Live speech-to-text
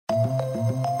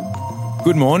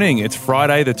Good morning. It's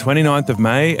Friday the 29th of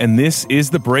May and this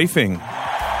is The Briefing.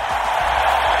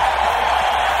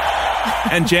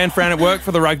 And Jan Fran at work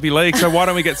for the Rugby League, so why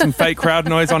don't we get some fake crowd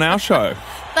noise on our show?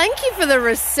 Thank you for the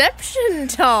reception,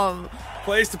 Tom.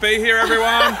 Pleased to be here,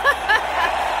 everyone.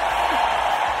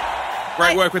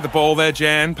 Great work with the ball there,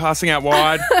 Jan, passing out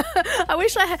wide. I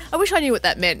wish I knew what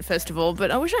that meant, first of all,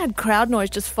 but I wish I had crowd noise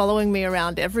just following me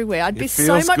around everywhere. I'd be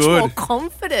so much more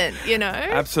confident, you know?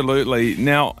 Absolutely.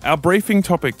 Now, our briefing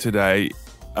topic today,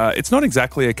 it's not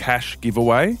exactly a cash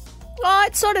giveaway. Oh,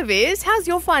 it sort of is. How's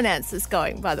your finances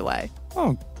going, by the way?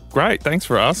 Oh, great. Thanks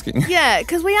for asking. Yeah,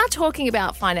 because we are talking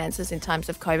about finances in times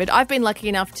of COVID. I've been lucky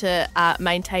enough to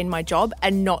maintain my job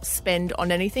and not spend on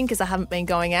anything because I haven't been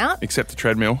going out. Except the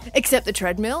treadmill.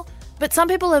 But some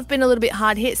people have been a little bit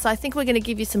hard hit, so I think we're going to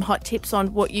give you some hot tips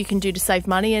on what you can do to save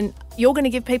money, and you're going to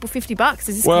give people $50. Is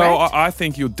this correct? Well, I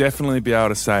think you'll definitely be able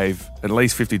to save at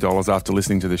least $50 after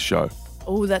listening to this show.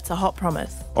 Oh, that's a hot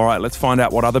promise. All right, let's find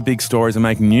out what other big stories are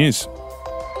making news.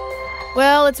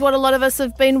 Well, it's what a lot of us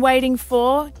have been waiting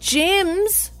for.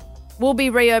 Gyms will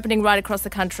be reopening right across the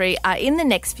country in the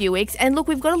next few weeks. And look,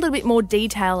 we've got a little bit more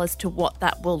detail as to what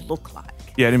that will look like.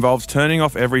 Yeah, it involves turning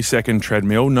off every second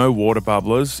treadmill, no water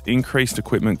bubblers, increased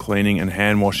equipment cleaning and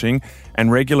hand washing,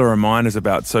 and regular reminders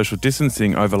about social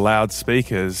distancing over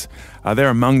loudspeakers. They're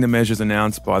among the measures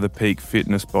announced by the peak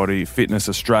fitness body, Fitness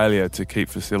Australia, to keep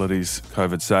facilities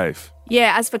COVID safe.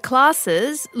 Yeah, as for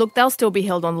classes, look, they'll still be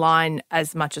held online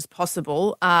as much as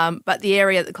possible, but the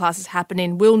area that the classes happen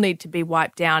in will need to be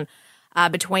wiped down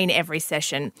between every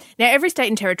session. Now, every state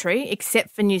and territory,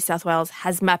 except for New South Wales,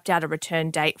 has mapped out a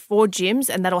return date for gyms,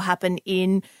 and that'll happen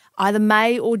in either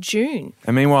May or June.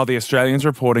 And meanwhile, the Australian's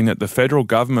reporting that the federal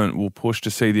government will push to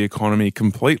see the economy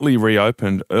completely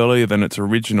reopened earlier than its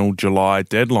original July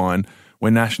deadline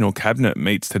when National Cabinet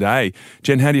meets today.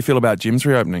 Jen, how do you feel about gyms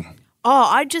reopening?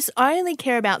 Oh, I only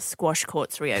care about squash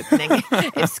courts reopening.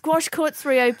 If squash courts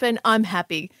reopen, I'm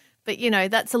happy. But, you know,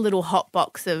 that's a little hot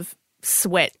box of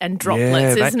sweat and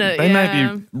droplets, isn't it? They may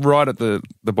be right at the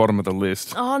bottom of the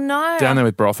list. Oh, no. Down there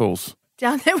with brothels.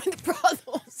 Down there with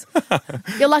brothels.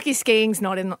 You're lucky skiing's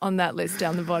not on that list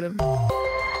down the bottom.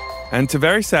 And to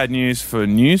very sad news for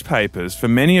newspapers, for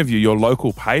many of you, your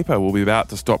local paper will be about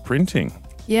to stop printing.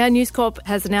 Yeah, News Corp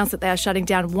has announced that they are shutting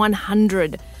down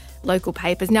 100 local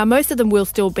papers. Now, most of them will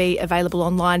still be available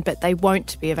online, but they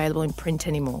won't be available in print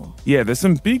anymore. Yeah, there's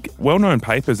some big, well-known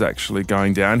papers actually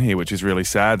going down here, which is really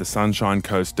sad. The Sunshine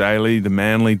Coast Daily, the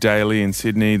Manly Daily in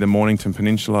Sydney, the Mornington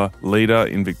Peninsula Leader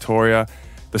in Victoria,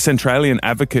 the Centralian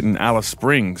Advocate in Alice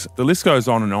Springs. The list goes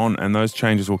on, and those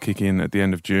changes will kick in at the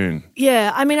end of June.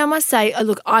 Yeah, I mean, I must say,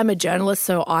 look, I'm a journalist,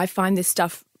 so I find this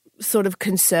stuff sort of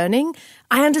concerning.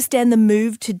 I understand the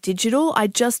move to digital. I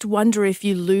just wonder if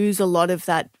you lose a lot of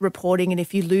that reporting and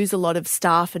if you lose a lot of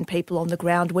staff and people on the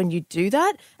ground when you do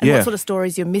that, and what sort of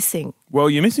stories you're missing.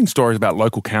 Well, you're missing stories about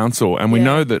local council, and we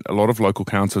know that a lot of local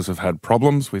councils have had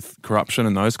problems with corruption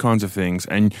and those kinds of things,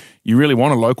 and you really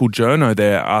want a local journo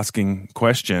there asking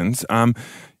questions.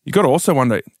 You've got to also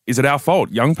wonder, is it our fault,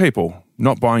 young people,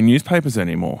 not buying newspapers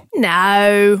anymore?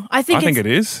 No. I think it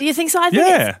is. Do you think so? I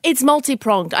think it's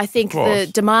multi-pronged. I think the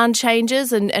demand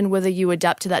changes and whether you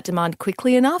adapt to that demand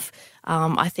quickly enough.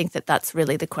 I think that's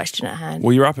really the question at hand.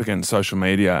 Well, you're up against social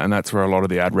media, and that's where a lot of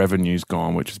the ad revenue's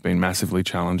gone, which has been massively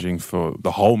challenging for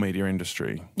the whole media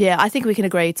industry. Yeah, I think we can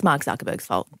agree it's Mark Zuckerberg's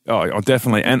fault. Oh,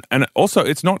 definitely. And also,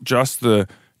 it's not just the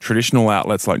traditional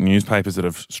outlets like newspapers that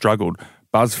have struggled.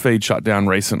 BuzzFeed shut down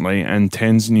recently, and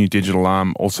Ten's new digital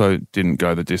arm also didn't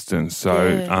go the distance.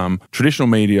 So traditional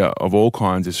media of all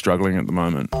kinds is struggling at the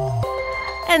moment.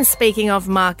 And speaking of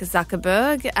Mark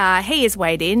Zuckerberg, he has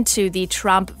weighed in to the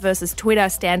Trump versus Twitter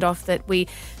standoff that we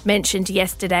mentioned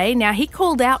yesterday. Now, he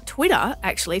called out Twitter,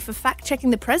 actually, for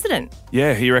fact-checking the president.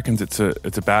 Yeah, he reckons it's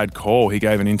a bad call. He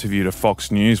gave an interview to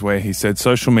Fox News where he said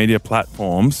social media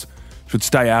platforms should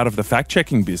stay out of the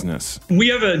fact-checking business. We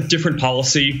have a different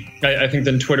policy, I think,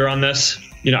 than Twitter on this.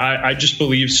 You know, I just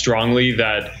believe strongly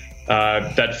that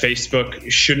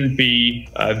Facebook shouldn't be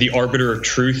the arbiter of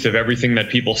truth of everything that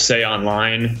people say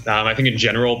online. I think in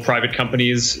general, private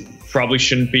companies probably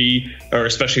shouldn't be, or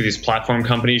especially these platform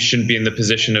companies shouldn't be in the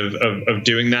position of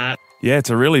doing that. Yeah, it's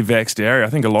a really vexed area. I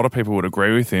think a lot of people would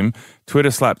agree with him. Twitter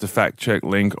slapped a fact-check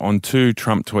link on 2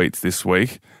 Trump tweets this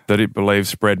week that it believes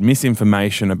spread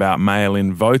misinformation about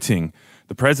mail-in voting.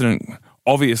 The president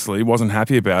obviously wasn't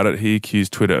happy about it. He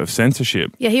accused Twitter of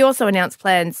censorship. Yeah, he also announced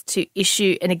plans to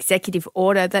issue an executive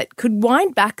order that could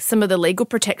wind back some of the legal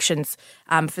protections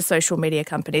for social media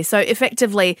companies. So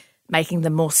effectively making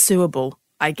them more suable,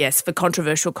 I guess, for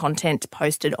controversial content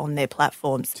posted on their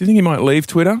platforms. Do you think he might leave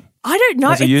Twitter? I don't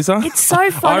know. as a user? It's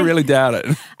so funny. I really doubt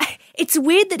it. It's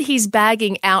weird that he's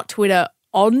bagging out Twitter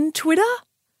on Twitter.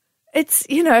 It's,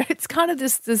 it's kind of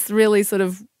this really sort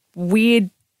of weird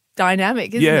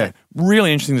dynamic, isn't it?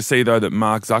 Really interesting to see, though, that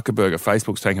Mark Zuckerberg at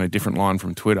Facebook's taken a different line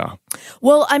from Twitter.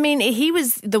 Well, I mean, he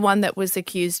was the one that was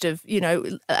accused of,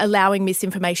 allowing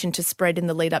misinformation to spread in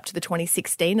the lead up to the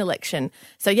 2016 election.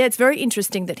 So, yeah, it's very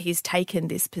interesting that he's taken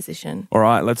this position. All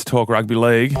right, let's talk rugby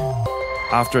league.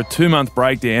 After a 2-month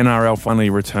break, the NRL finally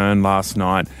returned last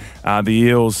night. The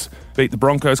Eels beat the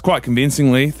Broncos quite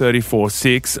convincingly,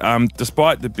 34-6.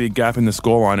 Despite the big gap in the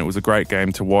scoreline, it was a great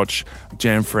game to watch.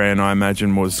 Jan Fran, I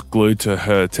imagine, was glued to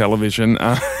her television.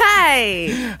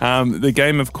 Hey! The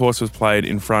game, of course, was played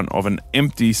in front of an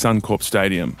empty Suncorp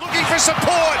stadium. Looking for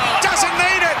support, doesn't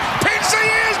need it. Pins the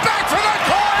ears back for the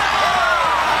corner.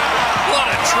 What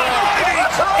a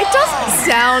try! It doesn't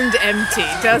sound empty,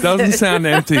 does it? It doesn't sound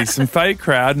empty. Some fake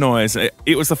crowd noise.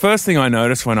 It was the first thing I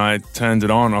noticed when I turned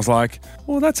it on. I was like,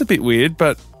 well, that's a bit weird,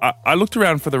 but I looked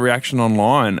around for the reaction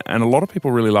online and a lot of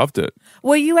people really loved it.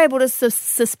 Were you able to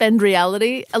suspend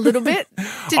reality a little bit?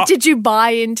 Did you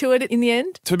buy into it in the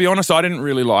end? To be honest, I didn't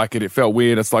really like it. It felt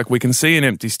weird. It's like, we can see an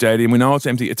empty stadium. We know it's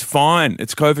empty. It's fine.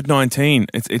 It's COVID-19.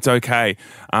 It's okay.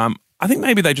 I think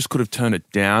maybe they just could have turned it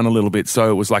down a little bit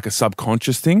so it was like a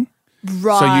subconscious thing.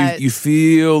 Right. So you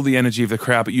feel the energy of the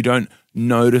crowd, but you don't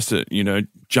notice it,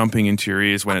 jumping into your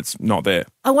ears when it's not there.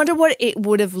 I wonder what it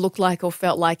would have looked like or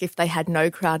felt like if they had no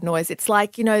crowd noise. It's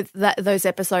like, those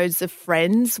episodes of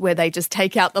Friends where they just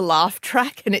take out the laugh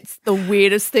track and it's the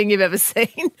weirdest thing you've ever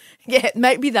seen. Yeah,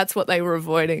 maybe that's what they were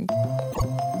avoiding.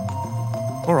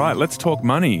 All right, let's talk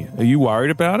money. Are you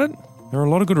worried about it? There are a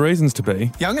lot of good reasons to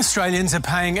be. Young Australians are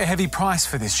paying a heavy price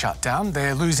for this shutdown.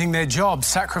 They're losing their jobs,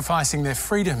 sacrificing their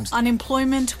freedoms.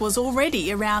 Unemployment was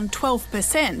already around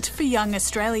 12% for young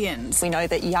Australians. We know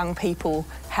that young people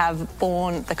have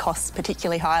borne the costs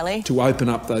particularly highly. To open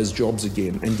up those jobs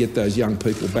again and get those young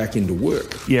people back into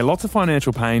work. Yeah, lots of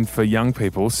financial pain for young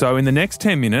people. So in the next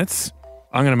 10 minutes,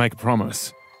 I'm going to make a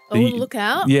promise. Oh, look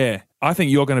out. Yeah, I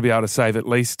think you're going to be able to save at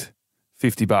least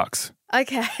 $50.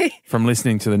 Okay. From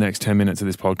listening to the next 10 minutes of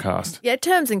this podcast. Yeah,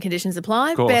 terms and conditions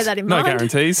apply. Of course. Bear that in mind. No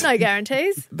guarantees. No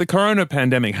guarantees. The corona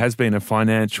pandemic has been a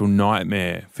financial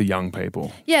nightmare for young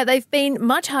people. Yeah, they've been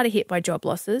much harder hit by job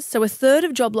losses. So a third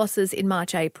of job losses in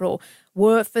March, April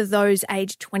were for those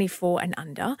aged 24 and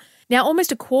under. Now,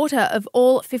 almost a quarter of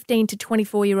all 15 to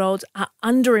 24-year-olds are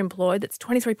underemployed. That's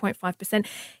 23.5%.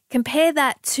 Compare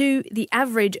that to the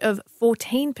average of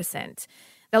 14%.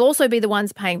 They'll also be the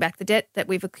ones paying back the debt that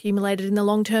we've accumulated in the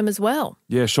long term as well.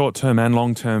 Yeah, short-term and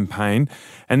long-term pain.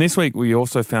 And this week we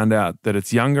also found out that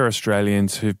it's younger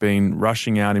Australians who've been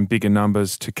rushing out in bigger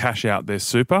numbers to cash out their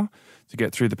super to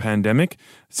get through the pandemic.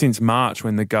 Since March,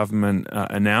 when the government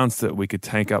announced that we could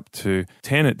take up to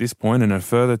 10 at this point and a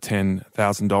further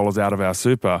 $10,000 out of our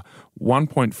super,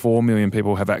 1.4 million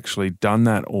people have actually done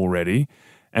that already.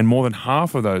 And more than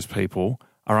half of those people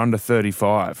are under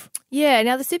 35. Yeah,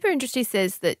 now the super industry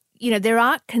says that, there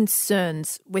are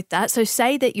concerns with that. So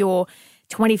say that you're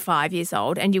 25 years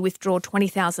old and you withdraw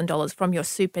 $20,000 from your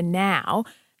super now,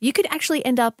 you could actually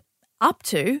end up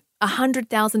to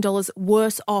 $100,000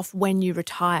 worse off when you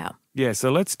retire. Yeah,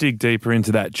 so let's dig deeper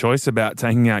into that choice about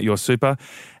taking out your super.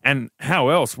 And how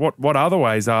else? What other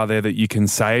ways are there that you can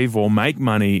save or make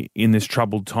money in this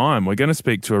troubled time? We're going to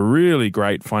speak to a really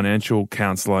great financial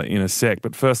counsellor in a sec.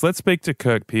 But first, let's speak to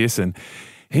Kirk Pearson.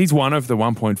 He's one of the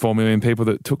 1.4 million people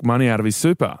that took money out of his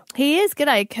super. He is.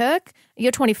 G'day, Kirk.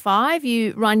 You're 25.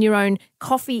 You run your own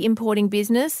coffee importing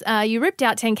business. You ripped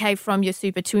out $10,000 from your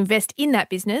super to invest in that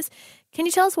business. Can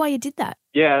you tell us why you did that?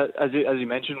 Yeah, as you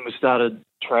mentioned, we started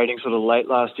trading sort of late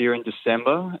last year in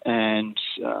December, and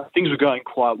things were going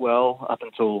quite well up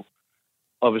until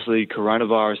obviously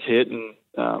coronavirus hit,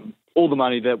 and all the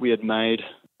money that we had made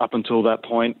up until that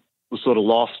point was sort of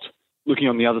lost. Looking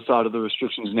on the other side of the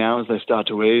restrictions now as they start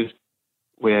to ease,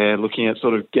 we're looking at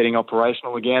sort of getting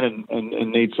operational again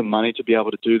and need some money to be able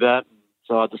to do that.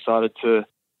 So I decided to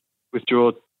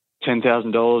withdraw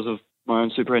 $10,000 of my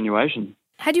own superannuation.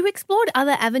 Had you explored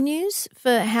other avenues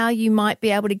for how you might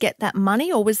be able to get that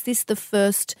money, or was this the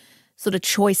first sort of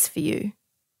choice for you?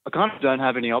 I kind of don't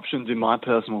have any options in my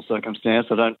personal circumstance.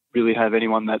 I don't really have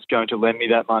anyone that's going to lend me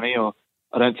that money, or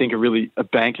I don't think a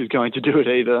bank is going to do it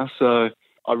either. So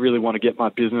I really want to get my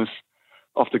business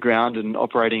off the ground and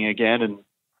operating again, and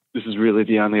this is really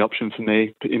the only option for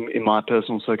me in my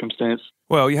personal circumstance.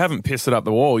 Well, you haven't pissed it up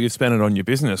the wall. You've spent it on your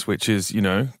business, which is,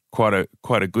 quite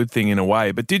a good thing in a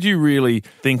way. But did you really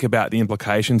think about the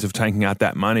implications of taking out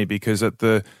that money? Because at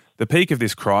the peak of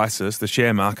this crisis, the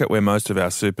share market, where most of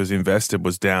our supers invested,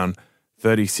 was down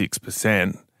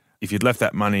 36%. If you'd left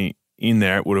that money in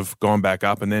there, it would have gone back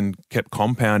up and then kept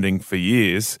compounding for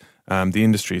years. The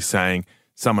industry is saying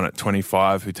someone at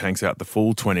 25 who takes out the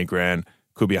full 20 grand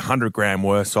could be 100 grand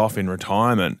worse off in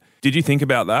retirement. Did you think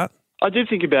about that? I did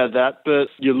think about that, but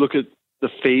you look at the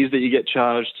fees that you get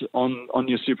charged on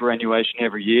your superannuation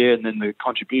every year, and then the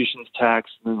contributions tax,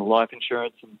 and then the life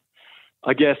insurance. And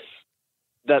I guess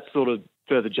that sort of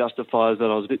further justifies that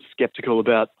I was a bit sceptical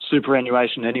about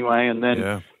superannuation anyway. And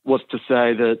then what's to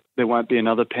say that there won't be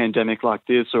another pandemic like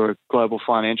this or a global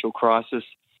financial crisis?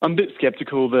 I'm a bit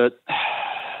sceptical that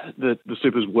the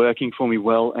super's working for me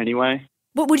well anyway.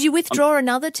 But would you withdraw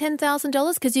another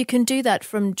 $10,000? Because you can do that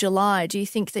from July. Do you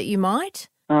think that you might?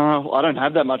 I don't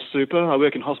have that much super. I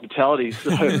work in hospitality.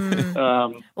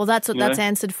 So, well, that's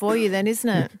answered for you then, isn't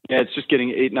it? Yeah, it's just getting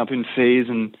eaten up in fees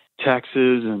and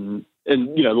taxes and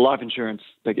the life insurance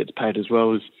that gets paid as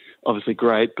well is obviously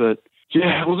great. But,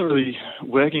 yeah, it wasn't really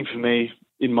working for me,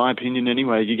 in my opinion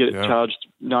anyway. You get charged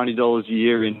 $90 a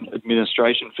year in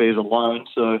administration fees alone.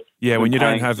 So yeah, when you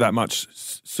don't have that much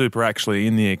super actually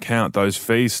in the account, those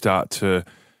fees start to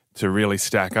really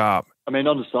stack up. I mean,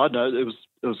 on a side note, it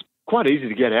was quite easy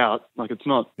to get out. Like, it's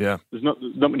not. Yeah. There's not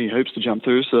many hoops to jump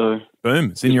through. So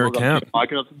boom, it's in your account.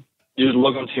 You just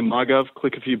log on to your MyGov,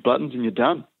 click a few buttons, and you're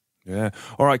done. Yeah.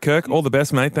 All right, Kirk, all the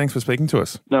best, mate. Thanks for speaking to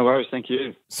us. No worries. Thank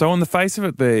you. So on the face of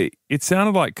it there, it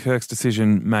sounded like Kirk's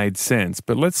decision made sense,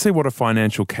 but let's see what a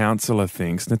financial counsellor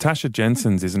thinks. Natasha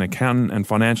Jensens is an accountant and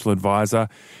financial advisor.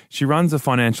 She runs a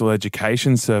financial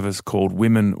education service called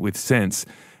Women with Sense.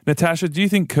 Natasha, do you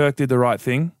think Kirk did the right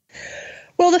thing?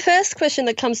 Well, the first question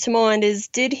that comes to mind is,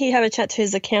 did he have a chat to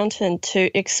his accountant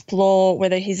to explore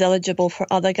whether he's eligible for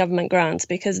other government grants?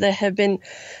 Because there has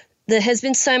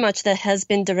been so much that has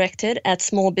been directed at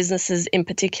small businesses in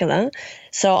particular.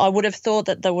 So I would have thought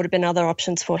that there would have been other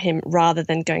options for him rather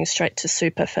than going straight to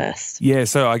super first. Yeah,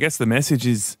 so I guess the message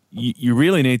is you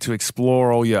really need to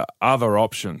explore all your other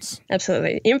options.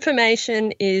 Absolutely.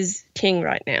 Information is king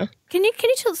right now. Can you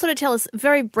sort of tell us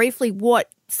very briefly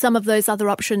what some of those other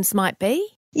options might be?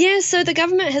 Yeah, so the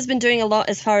government has been doing a lot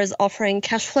as far as offering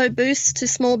cash flow boosts to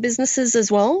small businesses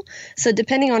as well. So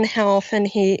depending on how often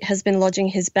he has been lodging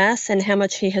his BAS and how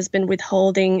much he has been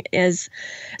withholding as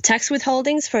tax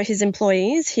withholdings for his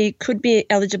employees, he could be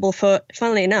eligible for,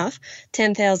 funnily enough,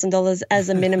 $10,000 as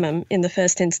a minimum in the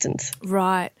first instance.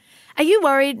 Right. Are you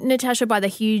worried, Natasha, by the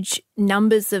huge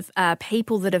numbers of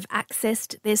people that have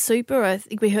accessed their super? I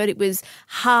think we heard it was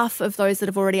half of those that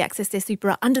have already accessed their super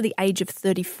are under the age of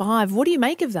 35. What do you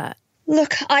make of that?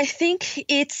 Look, I think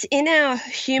it's in our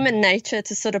human nature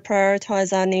to sort of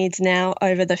prioritise our needs now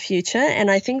over the future. And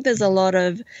I think there's a lot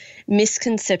of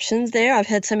misconceptions there. I've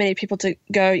heard so many people to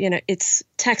go, it's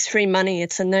tax-free money,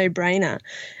 it's a no-brainer.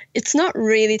 It's not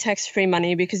really tax-free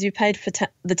money because you paid for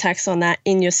the tax on that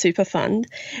in your super fund.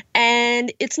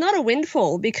 And it's not a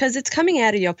windfall because it's coming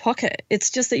out of your pocket. It's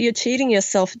just that you're cheating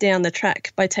yourself down the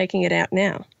track by taking it out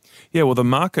now. Yeah, well, the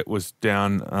market was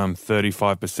down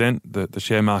 35%, the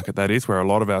share market that is, where a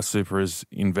lot of our super is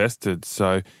invested.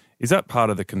 So is that part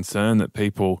of the concern that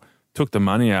people took the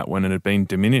money out when it had been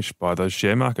diminished by those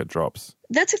share market drops?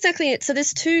 That's exactly it. So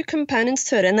there's two components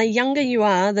to it. And the younger you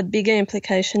are, the bigger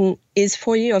implication is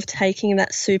for you of taking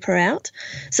that super out.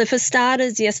 So for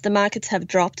starters, yes, the markets have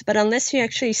dropped, but unless you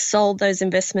actually sold those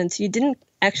investments, you didn't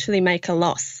actually make a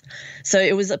loss. So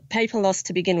it was a paper loss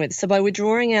to begin with. So by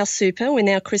withdrawing our super, we're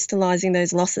now crystallising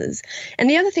those losses. And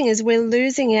the other thing is we're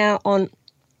losing out on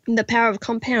the power of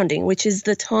compounding, which is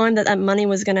the time that money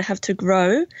was going to have to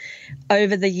grow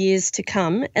over the years to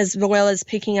come, as well as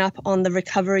picking up on the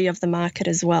recovery of the market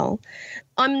as well.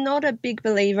 I'm not a big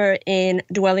believer in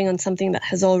dwelling on something that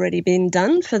has already been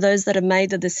done. For those that have made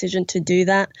the decision to do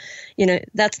that,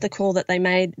 that's the call that they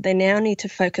made. They now need to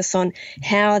focus on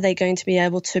how are they going to be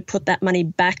able to put that money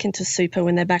back into super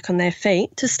when they're back on their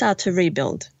feet to start to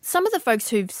rebuild. Some of the folks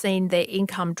who've seen their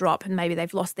income drop and maybe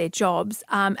they've lost their jobs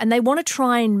and they want to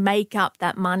try and make up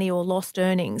that money or lost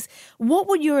earnings, what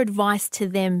would your advice to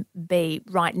them be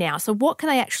right now? So what can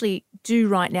they actually do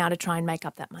right now to try and make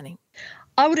up that money?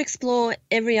 I would explore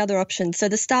every other option. So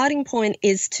the starting point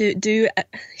is to do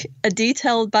a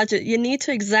detailed budget. You need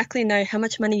to exactly know how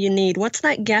much money you need. What's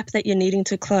that gap that you're needing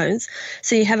to close?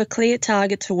 So you have a clear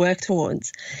target to work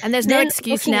towards. And there's no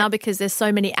excuse now because there's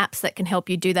so many apps that can help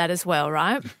you do that as well,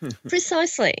 right?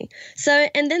 Precisely. So,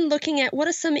 and then looking at what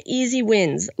are some easy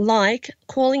wins, like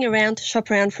calling around to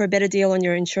shop around for a better deal on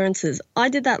your insurances. I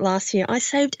did that last year. I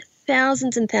saved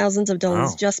thousands and thousands of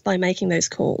dollars just by making those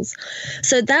calls.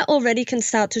 So that already can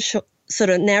start to sort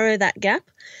of narrow that gap,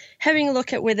 having a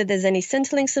look at whether there's any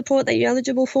Centrelink support that you're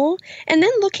eligible for, and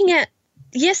then looking at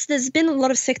yes, there's been a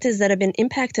lot of sectors that have been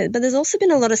impacted, but there's also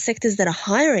been a lot of sectors that are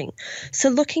hiring. So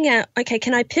looking at, okay,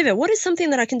 can I pivot? What is something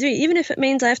that I can do? Even if it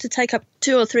means I have to take up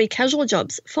 2 or 3 casual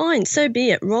jobs, fine, so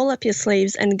be it. Roll up your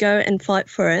sleeves and go and fight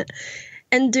for it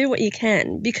and do what you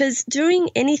can. Because doing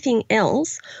anything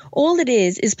else, all it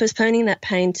is postponing that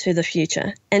pain to the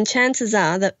future. And chances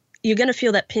are that you're going to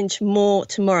feel that pinch more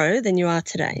tomorrow than you are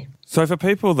today. So for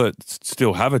people that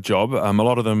still have a job, a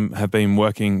lot of them have been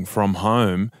working from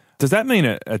home. Does that mean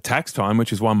at tax time,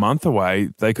 which is 1 month away,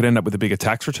 they could end up with a bigger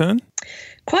tax return?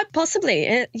 Quite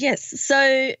possibly, yes.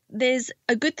 So there's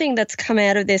a good thing that's come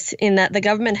out of this in that the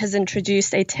government has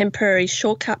introduced a temporary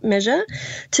shortcut measure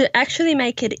to actually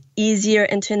make it easier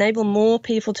and to enable more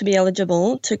people to be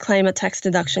eligible to claim a tax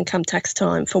deduction come tax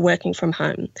time for working from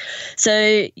home.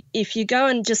 So if you go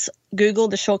and just Google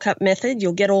the shortcut method,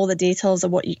 you'll get all the details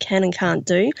of what you can and can't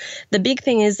do. The big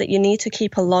thing is that you need to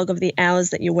keep a log of the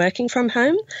hours that you're working from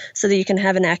home so that you can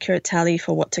have an accurate tally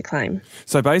for what to claim.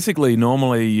 So basically,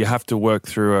 normally you have to work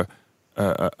through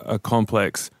a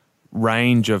complex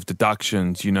range of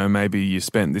deductions. You know, maybe you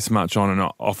spent this much on an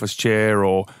office chair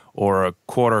or a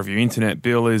quarter of your internet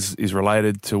bill is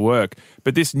related to work.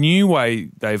 But this new way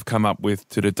they've come up with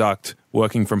to deduct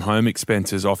working from home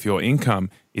expenses off your income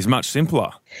is much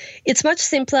simpler. It's much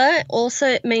simpler. Also,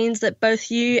 it means that both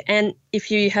you and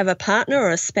if you have a partner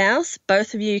or a spouse,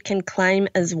 both of you can claim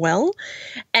as well.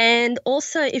 And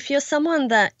also, if you're someone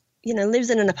that lives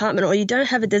in an apartment or you don't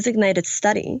have a designated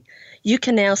study, you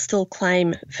can now still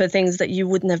claim for things that you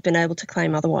wouldn't have been able to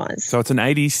claim otherwise. So it's an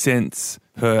 80 cents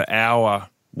per hour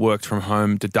worked from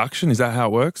home deduction. Is that how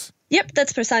it works? Yep,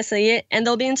 that's precisely it. And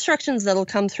there'll be instructions that'll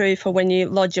come through for when you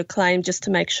lodge your claim just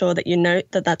to make sure that you note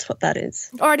that that's what that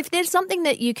is. All right, if there's something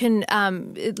that you can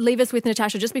leave us with,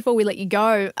 Natasha, just before we let you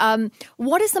go,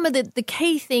 what are some of the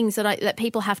key things that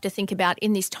people have to think about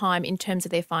in this time in terms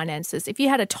of their finances? If you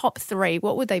had a top 3,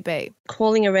 what would they be?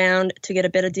 Calling around to get a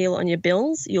better deal on your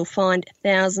bills, you'll find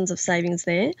thousands of savings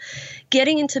there.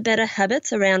 Getting into better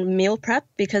habits around meal prep,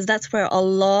 because that's where a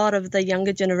lot of the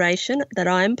younger generation that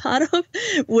I'm part of,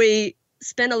 we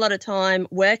spend a lot of time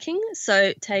working,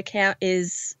 so takeout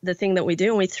is the thing that we do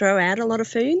and we throw out a lot of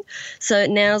food. So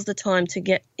now's the time to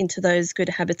get into those good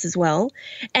habits as well.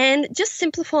 And just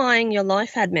simplifying your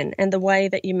life admin and the way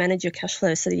that you manage your cash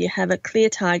flow so that you have a clear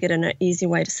target and an easy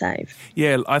way to save.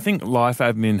 Yeah, I think life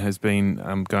admin has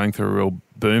been going through a real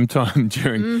boom time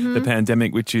during the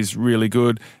pandemic, which is really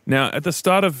good. Now, at the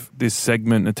start of this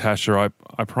segment, Natasha,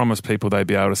 I promised people they'd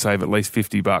be able to save at least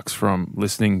 $50 from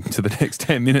listening to the next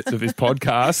 10 minutes of this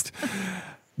podcast.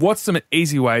 What's some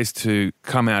easy ways to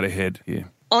come out ahead here?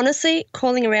 Honestly,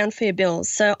 calling around for your bills.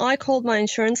 So I called my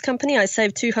insurance company. I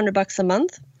saved $200 a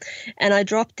month and I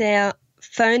dropped our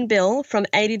phone bill from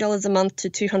 $80 a month to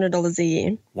 $200 a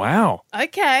year. Wow.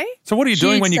 Okay. So what are you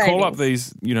doing Huge when you call up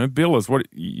savings. these, billers? What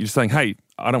you're saying, hey,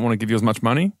 I don't want to give you as much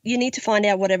money? You need to find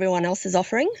out what everyone else is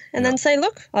offering and then say,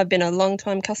 look, I've been a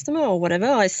long-time customer or whatever.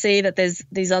 I see that there's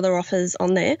these other offers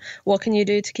on there. What can you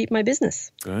do to keep my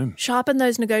business? Boom. Sharpen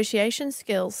those negotiation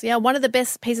skills. Yeah, one of the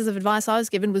best pieces of advice I was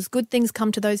given was good things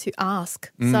come to those who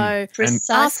ask. So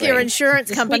ask your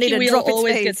insurance company to drop its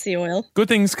always fees. gets the oil. Good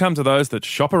things come to those that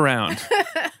shop around.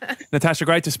 Natasha,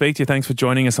 great to speak to you. Thanks for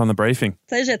joining us on The Briefing.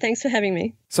 Pleasure. Thanks for having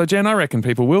me. So, Jen, I reckon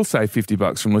people will save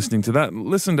 $50 from listening to that.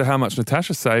 Listen to how much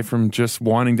Natasha saved from just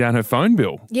winding down her phone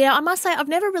bill. Yeah, I must say I've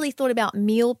never really thought about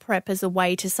meal prep as a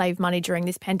way to save money during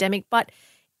this pandemic, but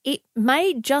it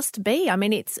may just be. I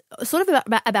mean, it's sort of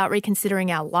about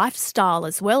reconsidering our lifestyle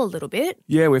as well a little bit.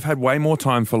 Yeah, we've had way more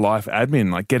time for life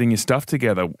admin, like getting your stuff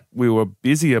together. We were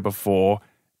busier before,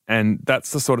 and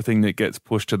that's the sort of thing that gets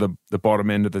pushed to the bottom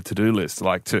end of the to-do list,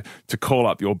 like to call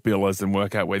up your billers and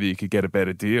work out whether you could get a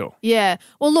better deal. Yeah.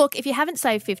 Well, look, if you haven't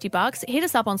saved $50, hit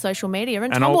us up on social media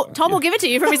and Tom will give it to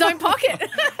you from his own pocket.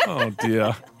 Oh,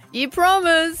 dear. You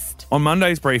promised. On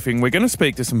Monday's briefing, we're going to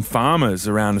speak to some farmers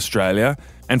around Australia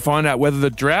and find out whether the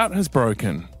drought has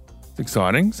broken. It's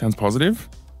exciting. Sounds positive.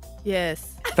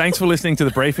 Yes. Thanks for listening to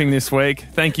The Briefing this week.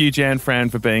 Thank you, Jan Fran,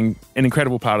 for being an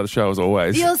incredible part of the show as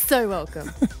always. You're so welcome.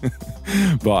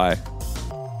 Bye.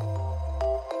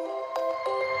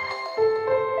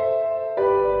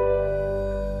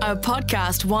 A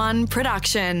Podcast One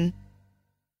production.